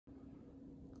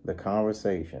The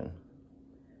Conversation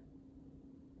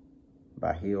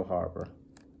by Hill Harper.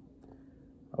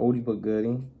 Oldie but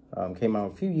goodie. Came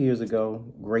out a few years ago.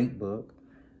 Great book.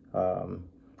 Of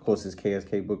course, it's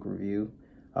KSK book review.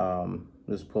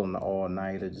 Just pulling the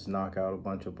all-nighter, just knock out a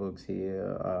bunch of books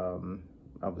here.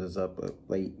 I was up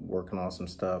late working on some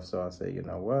stuff, so I said, you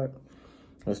know what?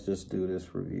 Let's just do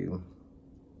this review.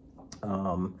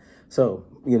 The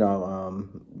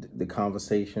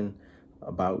conversation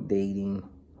about dating,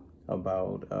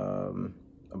 about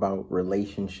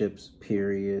relationships,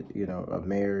 period, a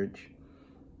marriage,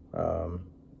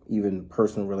 even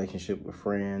personal relationship with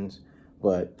friends.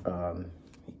 But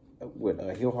what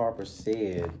Hill Harper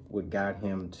said, what got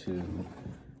him to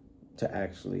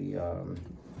actually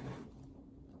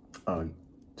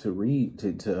to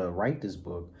write this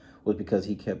book was because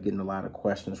he kept getting a lot of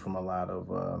questions from a lot of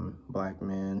black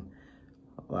men,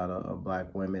 a lot of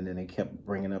black women, and they kept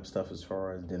bringing up stuff as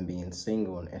far as them being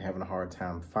single and having a hard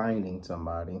time finding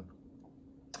somebody.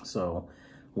 So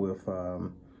with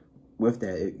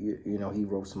that, he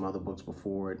wrote some other books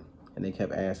before it, and they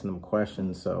kept asking him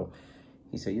questions. So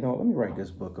he said, let me write this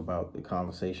book about the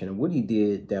conversation. And what he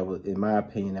did, that was, in my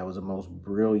opinion, that was the most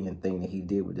brilliant thing that he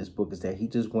did with this book, is that he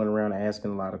just went around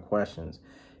asking a lot of questions.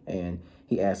 And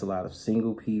he asked a lot of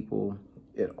single people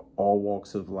in all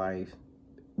walks of life,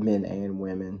 men and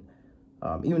women.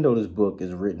 Even though this book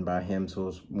is written by him, so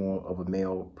it's more of a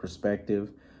male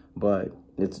perspective, but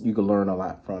you can learn a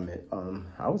lot from it.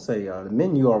 I would say the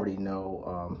men you already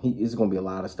know, it's going to be a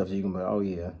lot of stuff that you can be like, oh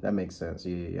yeah, that makes sense,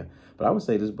 yeah. But I would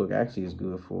say this book actually is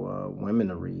good for women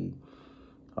to read.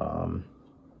 But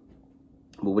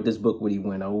with this book, what he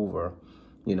went over,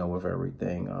 with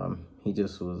everything, he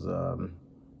just was,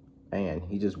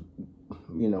 he just,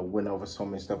 went over so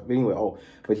many stuff. But anyway,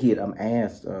 but he had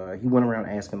asked, he went around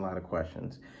asking a lot of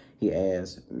questions. He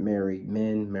asked married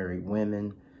men, married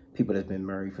women, people that's been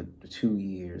married for 2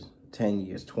 years, 10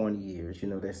 years, 20 years,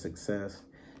 their success,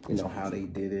 how they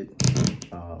did it,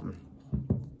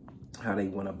 how they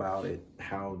went about it,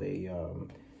 how they,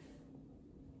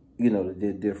 they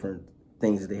did different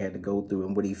things that they had to go through.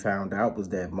 And what he found out was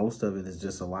that most of it is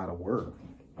just a lot of work,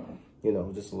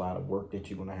 just a lot of work that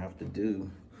you're going to have to do,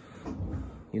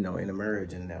 in a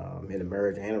marriage and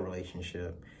a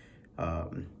relationship.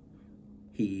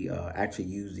 He actually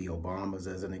used the Obamas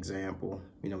as an example.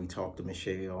 He talked to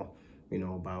Michelle,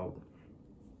 about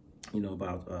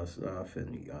stuff,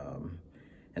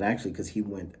 and actually, because he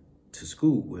went to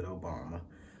school with Obama,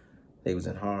 they was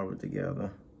in Harvard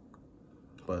together.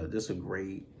 But this is a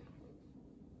great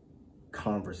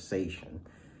conversation.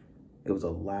 It was a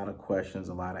lot of questions,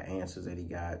 a lot of answers that he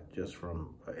got just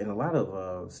from, and a lot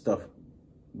of stuff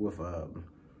with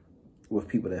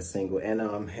people that's single. And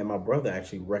my brother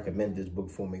actually recommended this book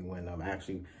for me when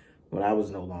I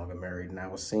was no longer married and I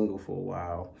was single for a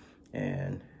while,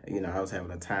 and I was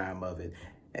having a time of it.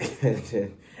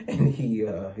 And he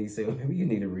said, well, maybe you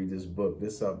need to read this book.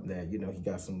 This is something that he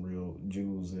got some real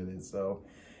jewels in it. So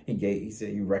he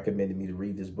said you recommended me to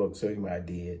read this book, so anyway, I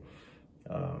did.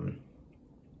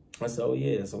 So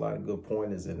yeah, it's a lot of good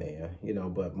pointers in there,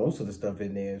 but most of the stuff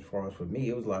in there, as far as for me,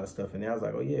 it was a lot of stuff in there. I was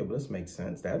like, oh yeah, well, this makes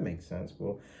sense. That makes sense.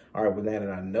 Well, all right, well, now that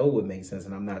I know it makes sense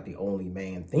and I'm not the only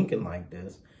man thinking like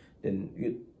this, then,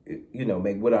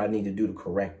 maybe what do I need to do to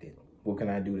correct it? What can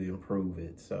I do to improve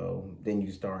it? So then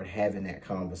you start having that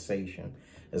conversation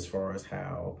as far as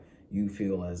how you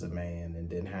feel as a man, and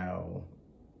then how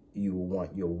you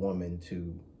want your woman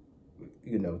to,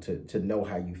 to know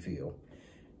how you feel.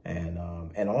 And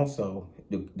also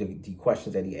the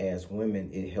questions that he asks women,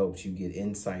 it helps you get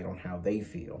insight on how they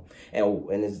feel.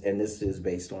 And this is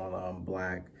based on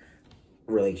black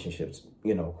relationships,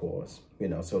 of course,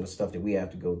 so the stuff that we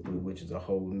have to go through, which is a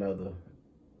whole nother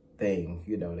thing,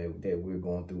 that we're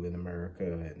going through in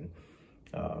America,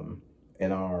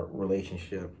 and our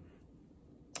relationship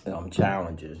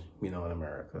challenges, in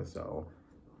America. So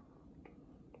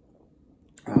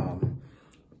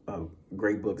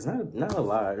great book. It's not a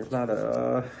lot. It's not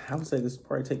I would say this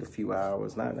probably take a few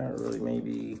hours. Not really.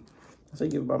 Maybe I'd say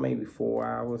give about maybe 4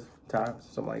 hours tops,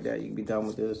 something like that. You can be done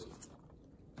with this.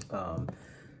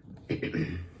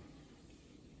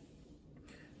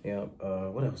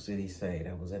 What else did he say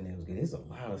that was in there? There's a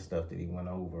lot of stuff that he went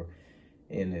over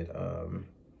in it.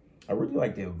 I really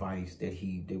like the advice that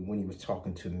he did when he was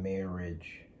talking to married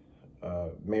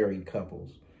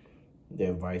couples. The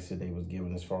advice that they was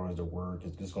giving as far as the word,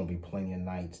 there's going to be plenty of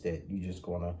nights that you just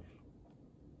going to,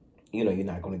 you're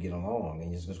not going to get along,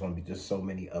 and it's just going to be just so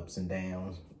many ups and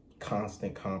downs,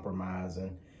 constant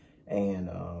compromising, and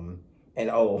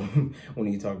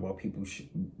when you talk about people,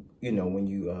 when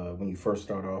you first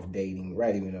start off dating,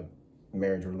 right, even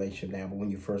marriage relationship now, but when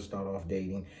you first start off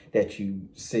dating, that you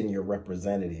send your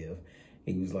representative.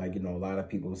 He was like, you know, a lot of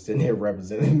people send their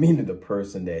representative, meaning the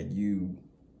person that you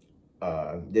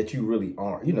really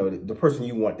are, you know, the person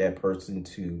you want that person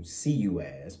to see you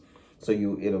as. So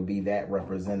it'll be that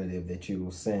representative that you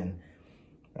will send.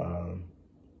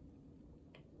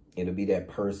 It'll be that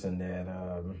person that,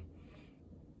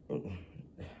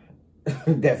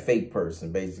 that fake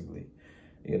person, basically,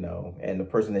 you know, and the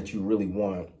person that you really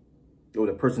want, or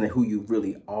the person that who you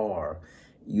really are,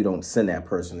 you don't send that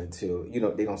person until, you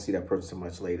know, they don't see that person so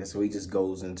much later. So he just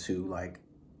goes into, like,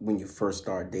 when you first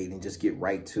start dating, just get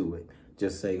right to it.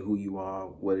 Just say who you are,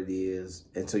 what it is,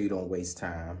 and so you don't waste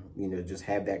time. You know, just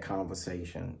have that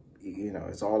conversation. You know,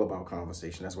 it's all about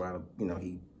conversation. That's why, you know,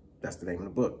 that's the name of the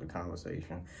book, The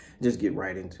Conversation. Just get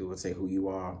right into it. Say who you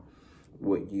are,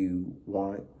 what you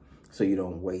want, so you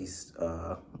don't waste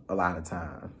a lot of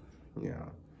time, you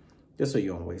know. Just so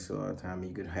you don't waste a lot of time.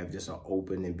 You could have just an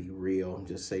open and be real.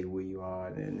 Just say where you are,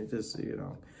 and it just, you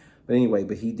know. But anyway,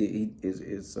 but he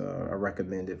is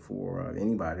recommended for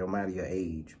anybody, no matter your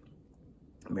age,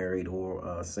 married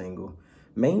or single.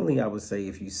 Mainly, I would say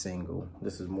if you're single,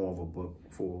 this is more of a book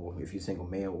for if you're single,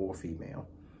 male or female.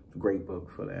 Great book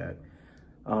for that.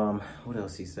 What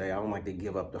else he say? I don't like to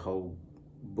give up the whole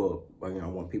book. You know, I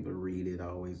want people to read it. I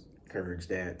always encourage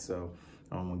that, so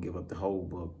I don't want to give up the whole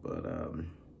book, but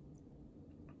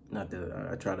not that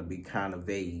I try to be kind of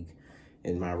vague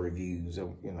in my reviews,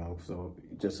 you know, so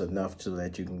just enough so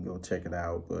that you can go check it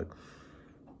out. But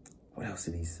what else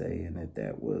did he say in it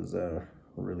that was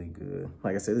really good?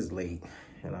 Like I said, it's late,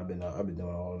 and I've been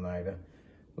doing all-nighter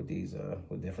with these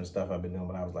with different stuff I've been doing,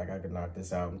 but I was like, I could knock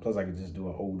this out, and plus I could just do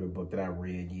an older book that I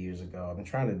read years ago. I've been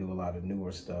trying to do a lot of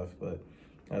newer stuff, but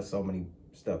there's so much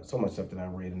stuff that I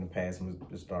read in the past. I'm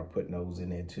gonna start putting those in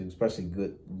there too, especially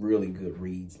really good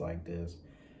reads like this.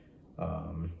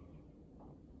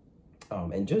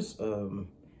 And just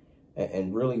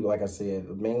and really, like I said,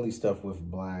 mainly stuff with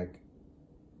Black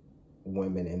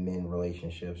women and men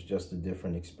relationships, just the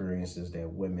different experiences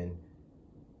that women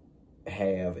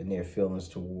have and their feelings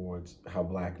towards how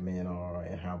Black men are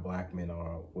and how Black men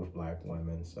are with Black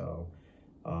women. So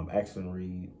excellent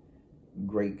read,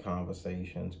 great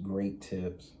conversations, great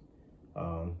tips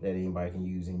that anybody can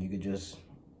use, and you could just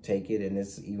take it, and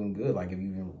it's even good. Like if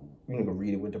you can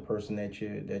read it with the person that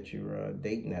you're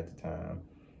dating at the time.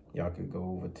 Y'all could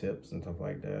go over tips and stuff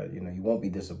like that. You know, you won't be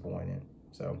disappointed.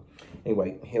 So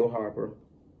anyway, Hill Harper,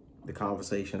 The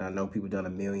Conversation. I know people done a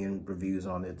million reviews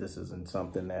on it. This isn't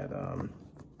something that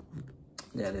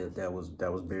that was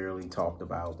barely talked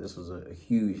about. This was a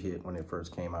huge hit when it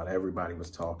first came out. Everybody was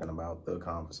talking about The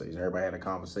Conversation. Everybody had a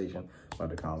conversation about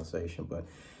The Conversation. But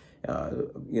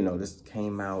you know, this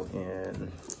came out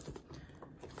in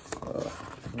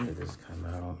when did this come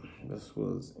out? This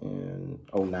was in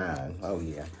 2009. Oh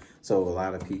yeah. So a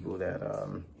lot of people that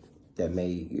that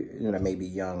may be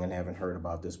young and haven't heard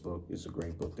about this book, it's a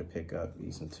great book to pick up,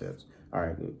 decent tips. All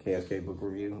right, KSK book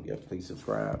review. Yep, please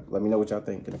subscribe. Let me know what y'all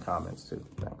think in the comments too.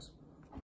 Thanks.